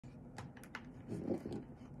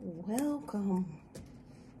Welcome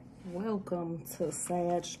to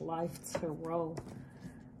Sag Life Tarot,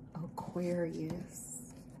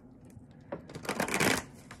 Aquarius.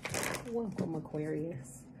 Welcome,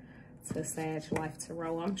 Aquarius, to Sag Life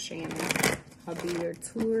Tarot. I'm Shannon. I'll be your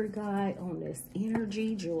tour guide on this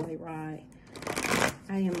energy joyride.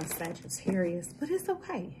 I am a Sagittarius, but it's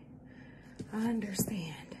okay. I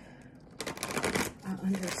understand. I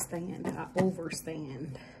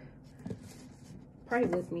overstand. Pray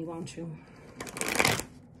with me, won't you?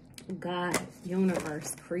 God,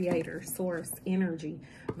 universe, creator, source, energy,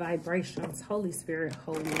 vibrations, Holy Spirit,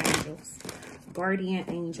 holy angels, guardian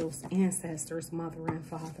angels, ancestors, mother and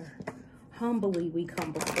father. Humbly we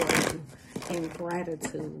come before you in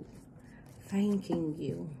gratitude, thanking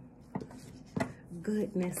you.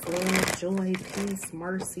 Goodness, love, joy, peace,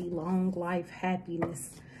 mercy, long life,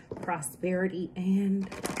 happiness, prosperity, and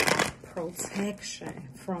protection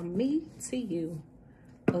from me to you,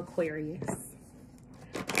 Aquarius.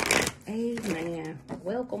 Amen.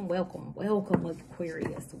 Welcome,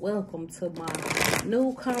 Aquarius. Welcome to my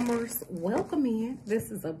newcomers. Welcome in. This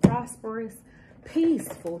is a prosperous,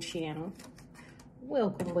 peaceful channel.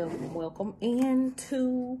 Welcome. And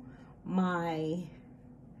to my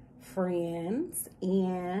friends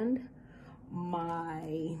and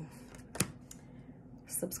my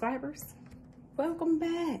subscribers, welcome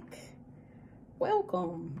back.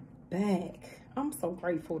 I'm so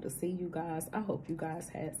grateful to see you guys. I hope you guys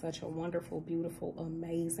had such a wonderful, beautiful,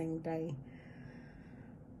 amazing day.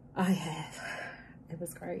 I have. It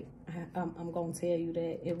was great. I'm gonna tell you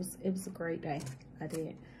that it was a great day. I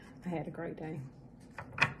had a great day.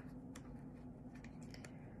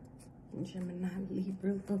 Gemini,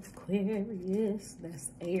 Libra, Aquarius.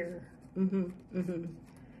 That's air.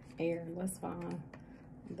 Air. Let's find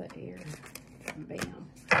the air. Bam.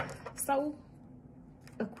 So,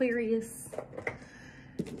 Aquarius,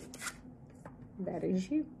 that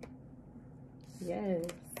is you. Yes.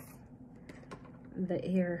 The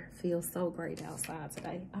air feels so great outside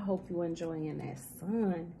today. I hope you're enjoying that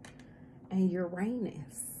sun and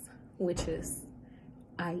Uranus, which is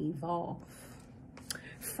I evolve.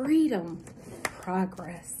 Freedom,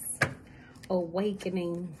 progress,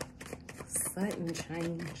 awakening, sudden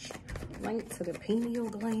change, linked to the pineal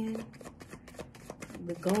gland,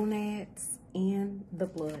 the gonads, and the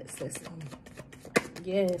blood system.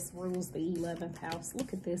 Yes, rules the 11th house.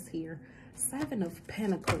 Look at this here. 7 of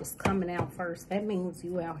Pentacles coming out first. That means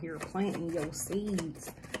you out here planting your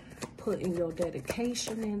seeds, putting your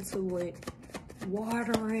dedication into it,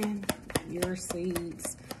 watering your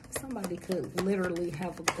seeds. Somebody could literally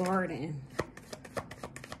have a garden.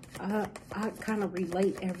 I kind of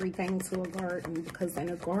relate everything to a garden, because in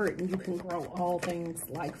a garden you can grow all things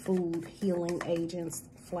like food, healing agents,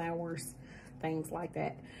 flowers, things like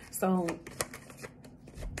that. So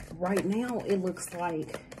right now it looks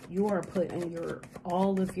like you are putting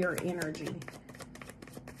all of your energy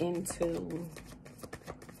into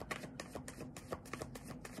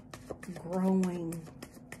growing.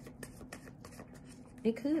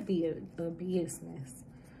 It could be a business.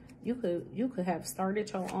 You could have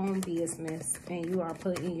started your own business and you are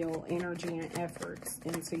putting your energy and efforts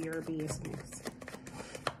into your business.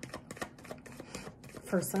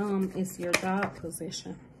 For some, it's your job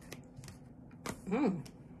position.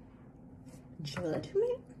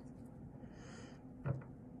 Judgment?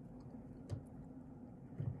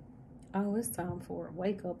 Oh, it's time for a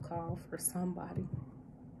wake-up call for somebody.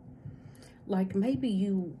 Like maybe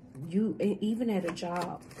you even at a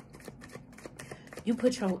job, you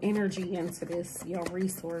put your energy into this, your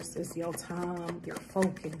resources, your time, your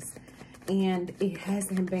focus, and it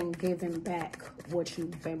hasn't been given back what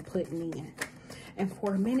you've been putting in. And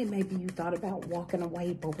for a minute, maybe you thought about walking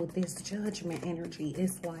away, but with this judgment energy,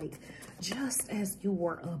 it's like just as you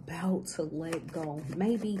were about to let go,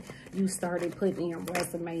 maybe you started putting your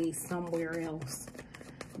resume somewhere else.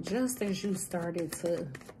 Just as you started to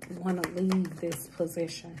want to leave this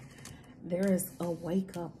position, there is a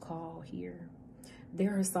wake-up call here.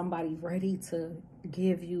 There is somebody ready to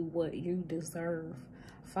give you what you deserve.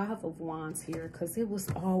 5 of Wands here, because it was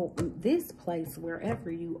all this place, wherever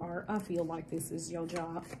you are, I feel like this is your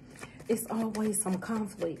job. It's always some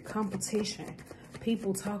conflict, competition,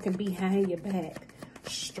 people talking behind your back,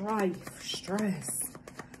 strife, stress,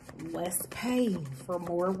 less pay for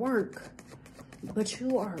more work. But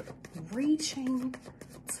you are reaching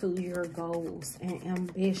to your goals and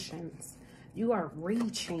ambitions. You are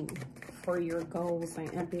reaching for your goals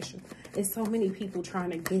and ambition. There's so many people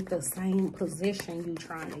trying to get the same position you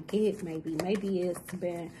trying to get. Maybe it's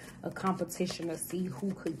been a competition to see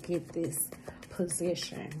who could get this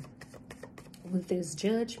position. With this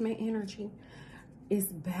judgment energy, it's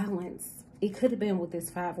balance. It could have been with this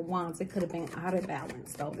Five of Wands. It could have been out of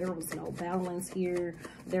balance, though. There was no balance here.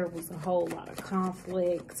 There was a whole lot of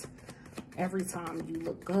conflict. Every time you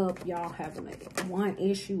look up, y'all having one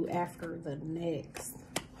issue after the next.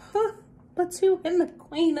 Huh. But you in the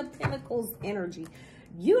Queen of Pentacles energy.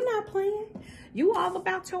 You not playing. You all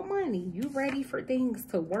about your money. You ready for things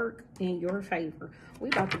to work in your favor. We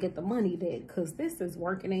about to get the money deck because this is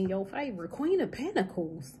working in your favor. Queen of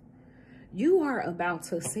Pentacles. You are about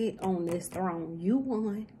to sit on this throne. You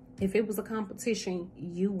won. If it was a competition,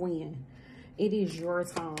 you win. It is your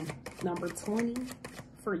time. Number 20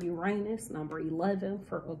 for Uranus. Number 11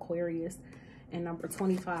 for Aquarius. And number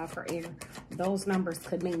 25 for air. Those numbers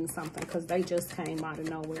could mean something because they just came out of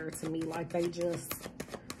nowhere to me. Like they just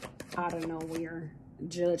out of nowhere.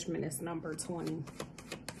 Judgment is number 20.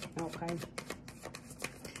 Okay.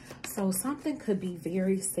 So something could be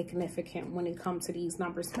very significant when it comes to these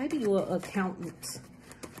numbers. Maybe you're an accountant,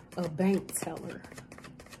 a bank teller.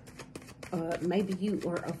 Maybe you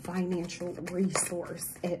are a financial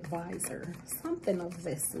resource advisor. Something of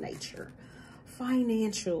this nature.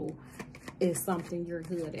 Financial is something you're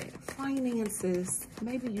good at. Finances,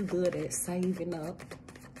 maybe you're good at saving up.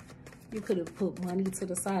 You could have put money to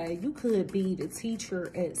the side. You could be the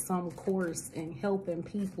teacher at some course and helping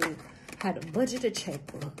people how to budget a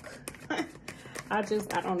checkbook. I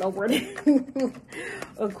don't know where that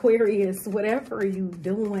Aquarius, whatever you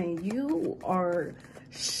doing, you are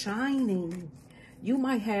shining. You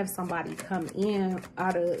might have somebody come in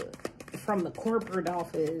from the corporate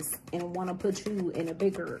office and want to put you in a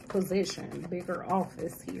bigger position, bigger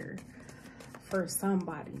office here for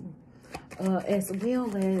somebody. As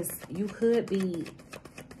well as you could be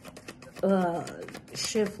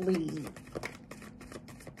shift lead,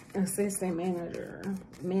 assistant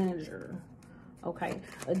manager. Okay.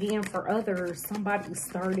 Again, for others, somebody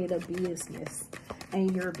started a business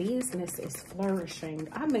and your business is flourishing.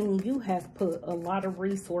 I mean, you have put a lot of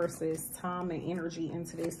resources, time, and energy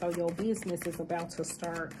into this. So your business is about to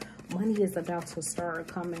start. Money is about to start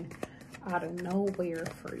coming out of nowhere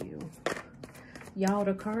for you. Y'all,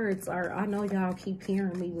 the cards are, I know y'all keep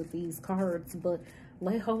hearing me with these cards, but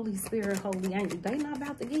let Holy Spirit, Holy Angel, they not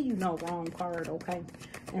about to give you no wrong card, okay?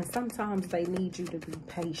 And sometimes they need you to be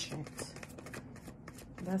patient.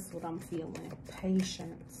 That's what I'm feeling.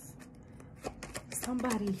 Patience.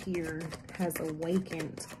 Somebody here has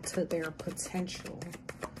awakened to their potential.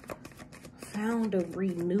 Found a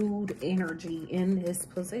renewed energy in this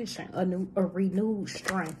position. A renewed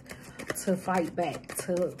strength to fight back,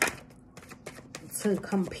 to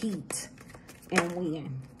compete and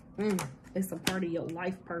win. It's a part of your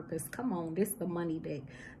life purpose. Come on, this is the money deck.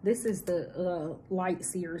 This is the Light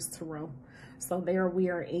Seers Tarot. So there we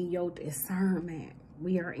are in your discernment.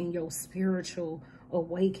 We are in your spiritual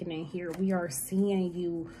awakening here. We are seeing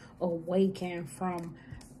you awaken from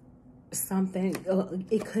something.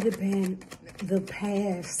 It could have been the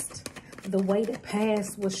past, the way the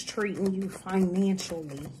past was treating you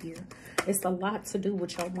financially here. It's a lot to do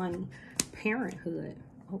with your money. Parenthood,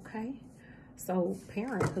 okay? So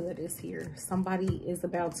parenthood is here. Somebody is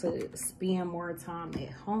about to spend more time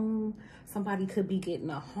at home. Somebody could be getting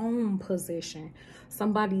a home position.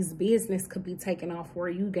 Somebody's business could be taken off where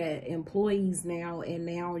you got employees now, and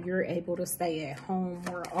now you're able to stay at home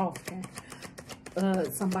more often.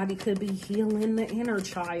 Somebody could be healing the inner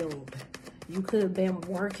child. You could have been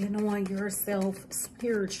working on yourself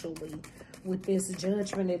spiritually. With this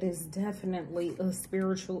Judgment, it is definitely a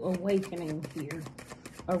spiritual awakening here.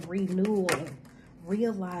 A renewal.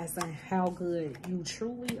 Realizing how good you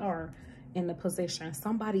truly are in the position.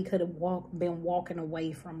 Somebody could have been walking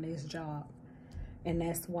away from this job. And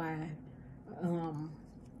that's why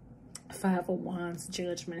Five of Wands,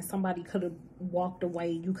 Judgment. Somebody could have walked away.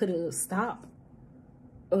 You could have stopped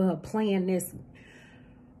playing this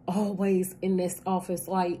always in this office.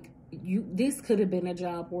 Like, this could have been a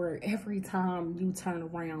job where every time you turn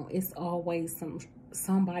around, it's always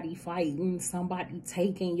somebody fighting, somebody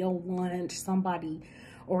taking your lunch, somebody,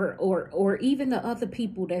 or even the other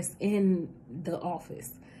people that's in the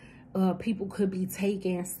office. People could be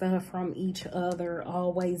taking stuff from each other,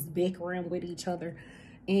 always bickering with each other,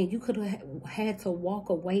 and you could have had to walk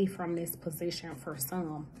away from this position for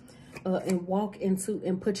some. And walk into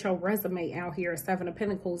and put your resume out here, Seven of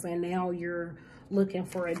Pentacles, and now you're looking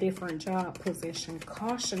for a different job position.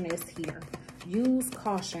 Caution is here. Use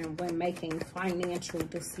caution when making financial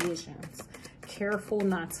decisions. Careful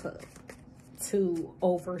not to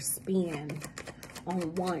overspend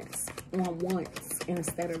on wants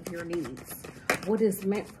instead of your needs. What is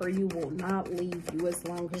meant for you will not leave you as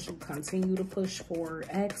long as you continue to push forward.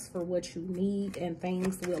 Ask for what you need and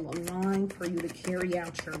things will align for you to carry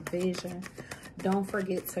out your vision. Don't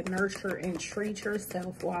forget to nurture and treat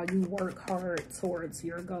yourself while you work hard towards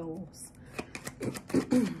your goals.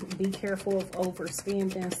 Be careful of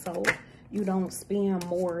overspending so you don't spend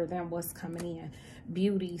more than what's coming in.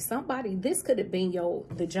 Beauty. Somebody, this could have been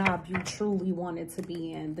the job you truly wanted to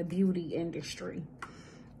be in, the beauty industry.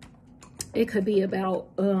 It could be about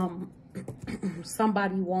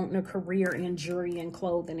somebody wanting a career in jewelry and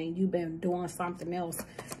clothing, and you've been doing something else,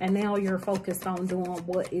 and now you're focused on doing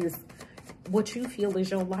what you feel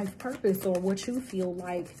is your life purpose, or what you feel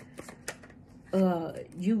like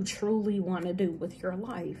you truly want to do with your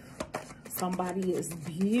life. Somebody is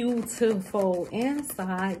beautiful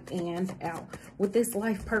inside and out. With this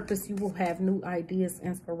life purpose, you will have new ideas,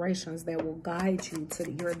 inspirations that will guide you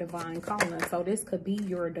to your divine calling. So this could be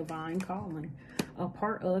your divine calling, a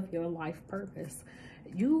part of your life purpose.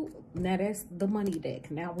 Now that's the money deck.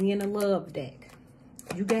 Now we in the love deck.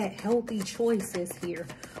 You got healthy choices here.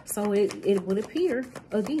 So it would appear,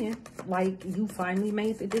 again, like you finally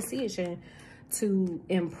made the decision to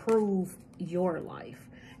improve your life.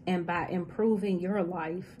 And by improving your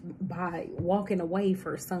life, by walking away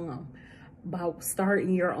for some, by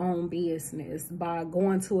starting your own business, by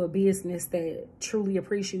going to a business that truly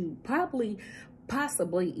appreciates you,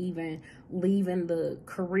 possibly even leaving the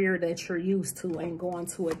career that you're used to and going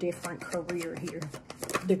to a different career here.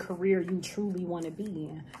 The career you truly want to be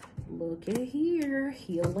in. Look at here,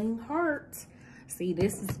 healing heart. See,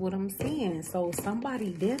 this is what I'm saying. So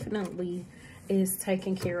somebody definitely is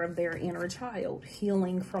taking care of their inner child,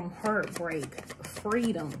 healing from heartbreak,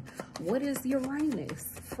 freedom. What is Uranus?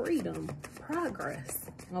 Freedom, progress,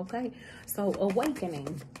 okay? So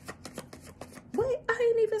awakening. Wait, I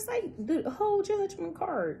didn't even say the whole Judgment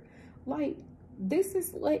card. Like, this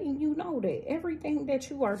is letting you know that everything that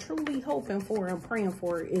you are truly hoping for and praying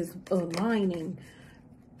for is aligning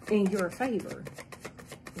in your favor,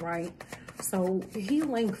 right? So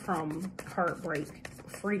healing from heartbreak,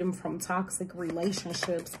 freedom from toxic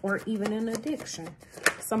relationships, or even an addiction.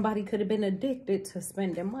 Somebody could have been addicted to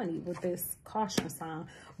spending money with this caution sign.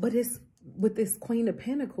 But it's with this Queen of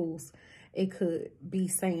Pentacles, it could be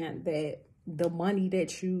saying that the money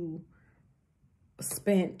that you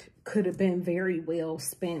spent could have been very well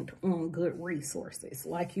spent on good resources.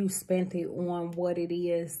 Like you spent it on what it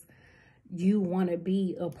is you want to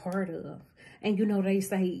be a part of. And you know, they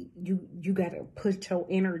say you got to put your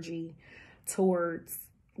energy towards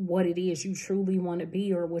what it is you truly want to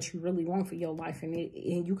be, or what you really want for your life. And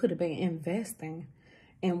you could have been investing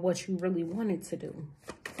in what you really wanted to do.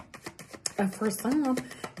 And for some,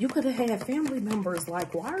 you could have had family members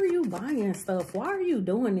like, why are you buying stuff? Why are you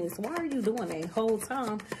doing this? Why are you doing that? Whole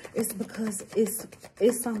time, it's because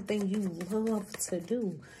it's something you love to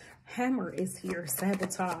do. Hammer is here,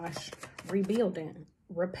 sabotage, rebuilding,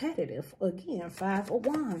 repetitive. Again, 5 of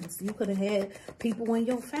Wands. You could have had people in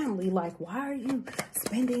your family like, why are you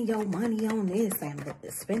spending your money on this and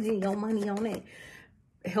spending your money on that?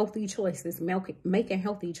 Healthy choices, making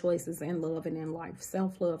healthy choices in love and in life.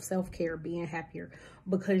 Self-love, self-care, being happier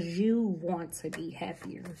because you want to be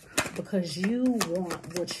happier, because you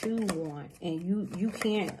want what you want, and you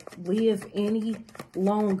can't live any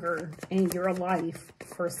longer in your life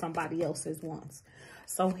for somebody else's wants.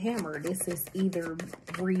 So Hammer, this is either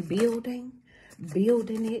rebuilding,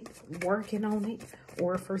 building it, working on it,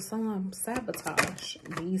 or for some, sabotage.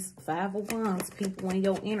 These 5 of Wands, people in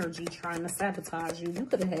your energy trying to sabotage you. You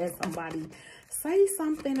could have had somebody say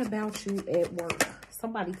something about you at work.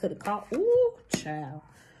 Somebody could have called, ooh, child,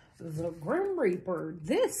 the Grim Reaper.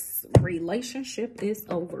 This relationship is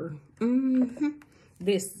over.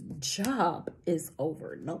 This job is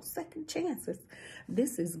over. No second chances.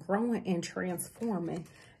 This is growing and transforming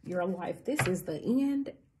your life. This is the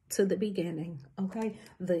end to the beginning, okay?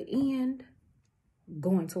 The end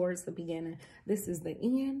going towards the beginning. This is the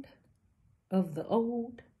end of the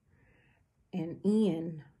old and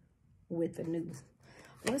in with the new.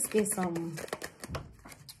 Let's get some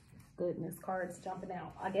goodness cards jumping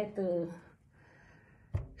out. I get the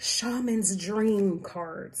Shaman's Dream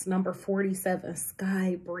cards. Number 47,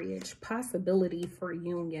 Sky Bridge, possibility for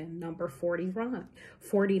union. Number 49.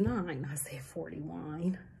 I said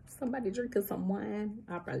 41. Somebody drinking some wine.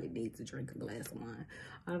 I probably need to drink a glass of wine.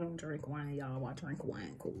 I don't drink wine, y'all. I drink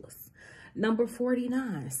wine coolers. Number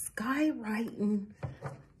 49, skywriting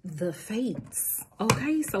the fates.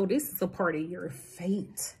 Okay, so this is a part of your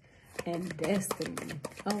fate and destiny.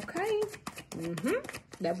 Okay,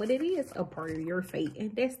 that's what it is, a part of your fate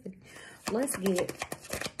and destiny. Let's get,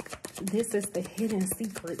 this is the hidden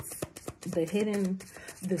secrets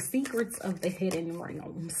the secrets of the hidden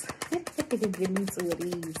realms. Give me two of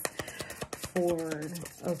these for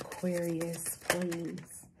Aquarius, please.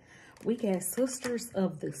 We got Sisters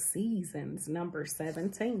of the Seasons, number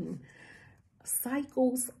 17.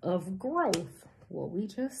 Cycles of growth. What we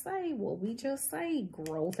just say,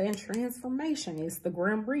 growth and transformation. It's the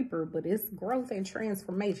Grim Reaper, but it's growth and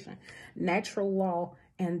transformation. Natural law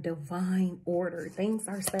and divine order. Things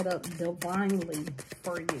are set up divinely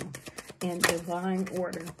for you in divine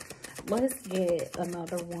order. Let's get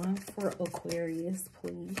another one for Aquarius,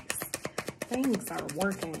 please. Things are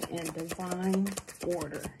working in divine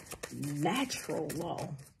order. Natural law.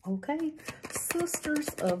 Okay? Sisters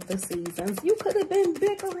of the Seasons. You could have been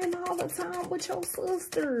bickering all the time with your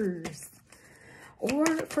sisters. Or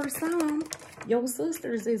for some, your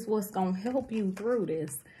sisters is what's going to help you through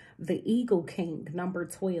this. The Eagle King, number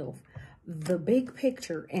 12. The big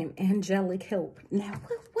picture and angelic help. Now,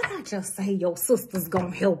 what I just say your sister's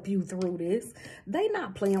going to help you through this? They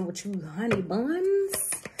not playing with you, honey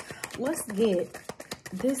buns. Let's get,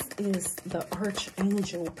 this is the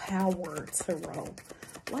Archangel Power Tarot.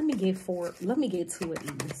 Let me get two of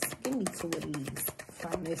these. Give me two of these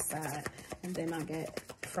from this side. And then I get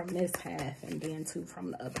from this half and then two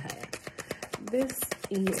from the other half. This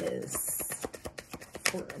is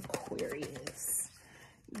for Aquarius.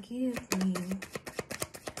 Give me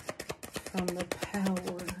from the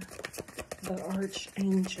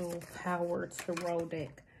Archangel Power Tarot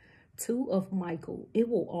deck. Two of Michael. It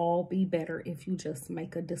will all be better if you just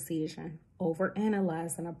make a decision.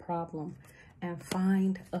 Overanalyzing a problem and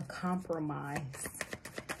find a compromise.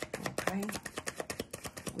 Okay?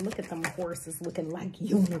 Look at them horses looking like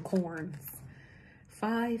unicorns.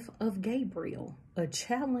 Five of Gabriel. A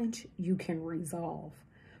challenge you can resolve.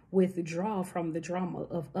 Withdraw from the drama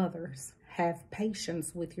of others. Have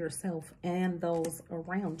patience with yourself and those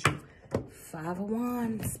around you. Five of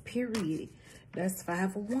Wands, period. That's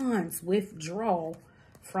Five of Wands. Withdraw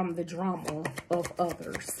from the drama of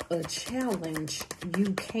others. A challenge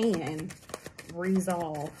you can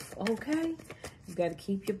resolve. Okay? You got to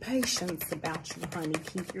keep your patience about you, honey.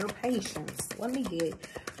 Keep your patience. Let me get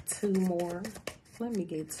two more. Let me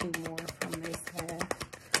get two more from this half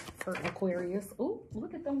for Aquarius. Oh,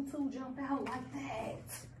 look at them two jump out like that.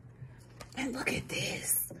 And look at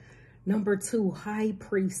this. Number 2, High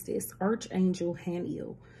Priestess, Archangel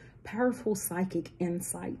Haniel. Powerful psychic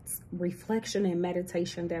insights, reflection and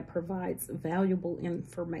meditation that provides valuable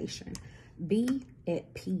information. Be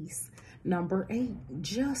at peace. Number 8,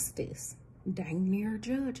 Justice. Dang near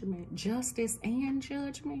judgment. Justice and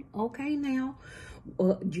judgment. Okay, now,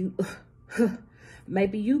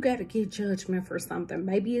 maybe you got to get judgment for something.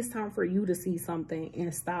 Maybe it's time for you to see something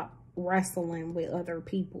and stop wrestling with other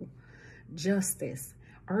people. Justice.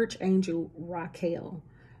 Archangel Raquel.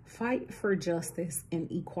 Fight for justice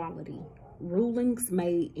and equality. Rulings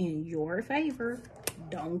made in your favor.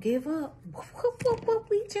 Don't give up. What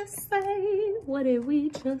we just say? What did we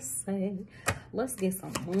just say? Let's get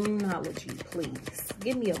some moonology, please.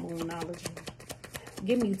 Give me a moonology.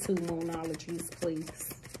 Give me 2 moonologies,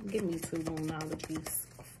 please. Give me 2 moonologies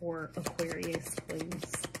for Aquarius,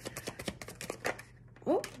 please.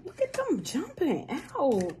 Oh, look at them jumping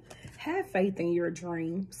out. Have faith in your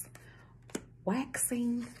dreams.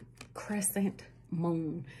 Waxing crescent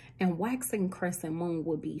moon. And waxing crescent moon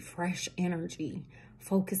would be fresh energy,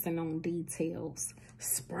 focusing on details,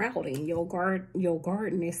 sprouting. Your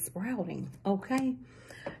garden is sprouting, okay?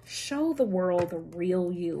 Show the world the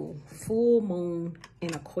real you. Full moon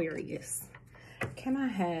in Aquarius. Can I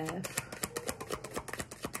have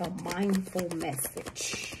a mindful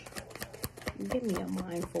message? Give me a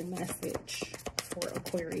mindful message for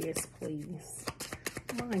Aquarius, please.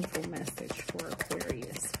 Mindful message for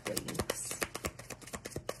Aquarius, please.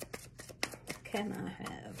 Can I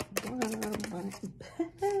have one?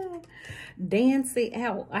 Dance it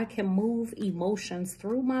out. I can move emotions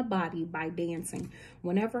through my body by dancing.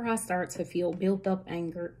 Whenever I start to feel built up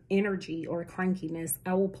anger, energy, or crankiness,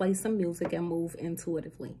 I will play some music and move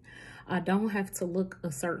intuitively. I don't have to look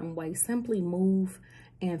a certain way. Simply move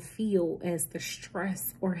and feel as the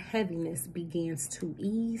stress or heaviness begins to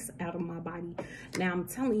ease out of my body. Now, I'm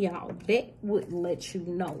telling y'all, that would let you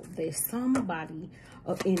know that somebody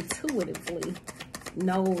intuitively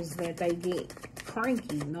knows that they get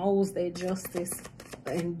cranky, knows that justice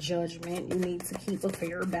and judgment, you need to keep a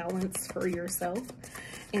fair balance for yourself.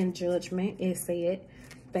 And judgment, it said,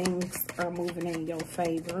 things are moving in your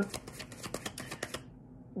favor.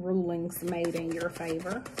 Rulings made in your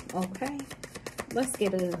favor, okay? Let's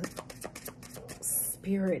get a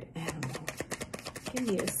spirit animal. Give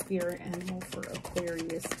me a spirit animal for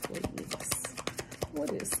Aquarius, please.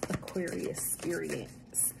 What is Aquarius? Aquarius spirit.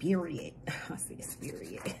 I say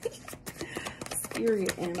spirit.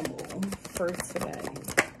 Spirit animal for today.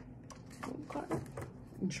 Okay.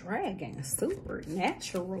 Dragon,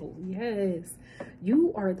 supernatural. Yes.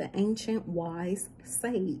 You are the ancient wise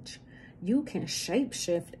sage. You can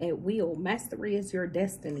shapeshift at will. Mastery is your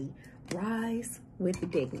destiny. Rise with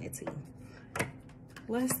dignity.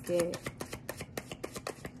 Let's get,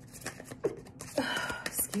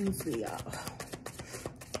 excuse me, y'all.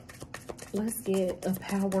 Let's get a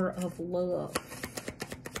power of love.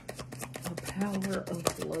 A power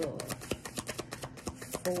of love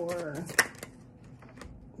for,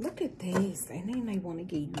 look at this. And then they want to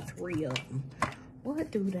give you 3 of them. What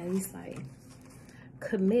do they say?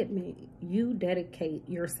 Commitment. You dedicate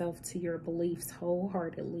yourself to your beliefs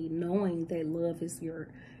wholeheartedly, knowing that love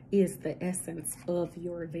is the essence of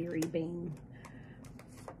your very being.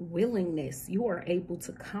 Willingness. You are able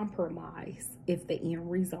to compromise if the end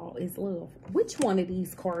result is love. Which one of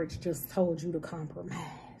these cards just told you to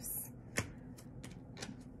compromise?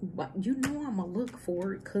 But you know I'm going to look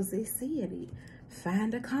for it because it said it.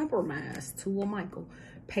 Find a compromise. 2 of Michael.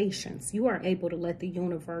 Patience. You are able to let the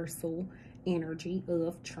universal energy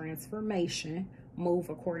of transformation move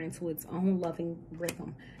according to its own loving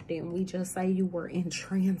rhythm. Didn't we just say you were in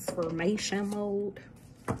transformation mode?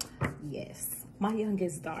 Yes. My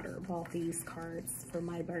youngest daughter bought these cards for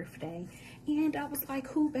my birthday, and I was like,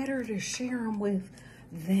 who better to share them with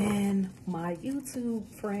than my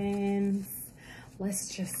YouTube friends? Let's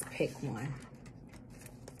just pick one.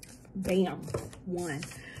 Bam. 1.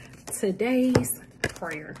 Today's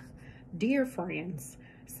prayer. Dear friends,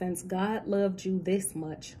 since God loved you this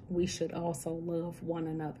much, we should also love one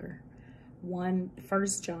another. 1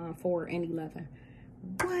 John 4:11.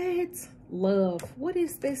 What? Love. What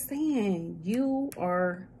is this saying? You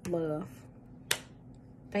are love.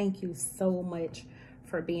 Thank you so much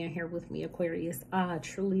for being here with me, Aquarius. I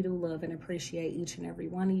truly do love and appreciate each and every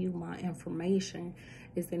one of you. My information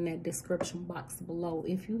is in that description box below.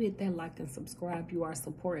 If you hit that like and subscribe, you are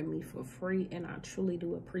supporting me for free, and I truly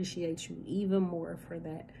do appreciate you even more for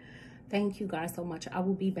that. Thank you guys so much. I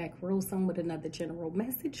will be back real soon with another general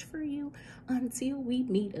message for you. Until we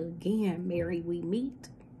meet again, Mary, we meet.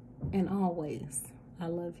 And always, I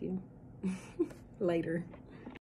love you. Later.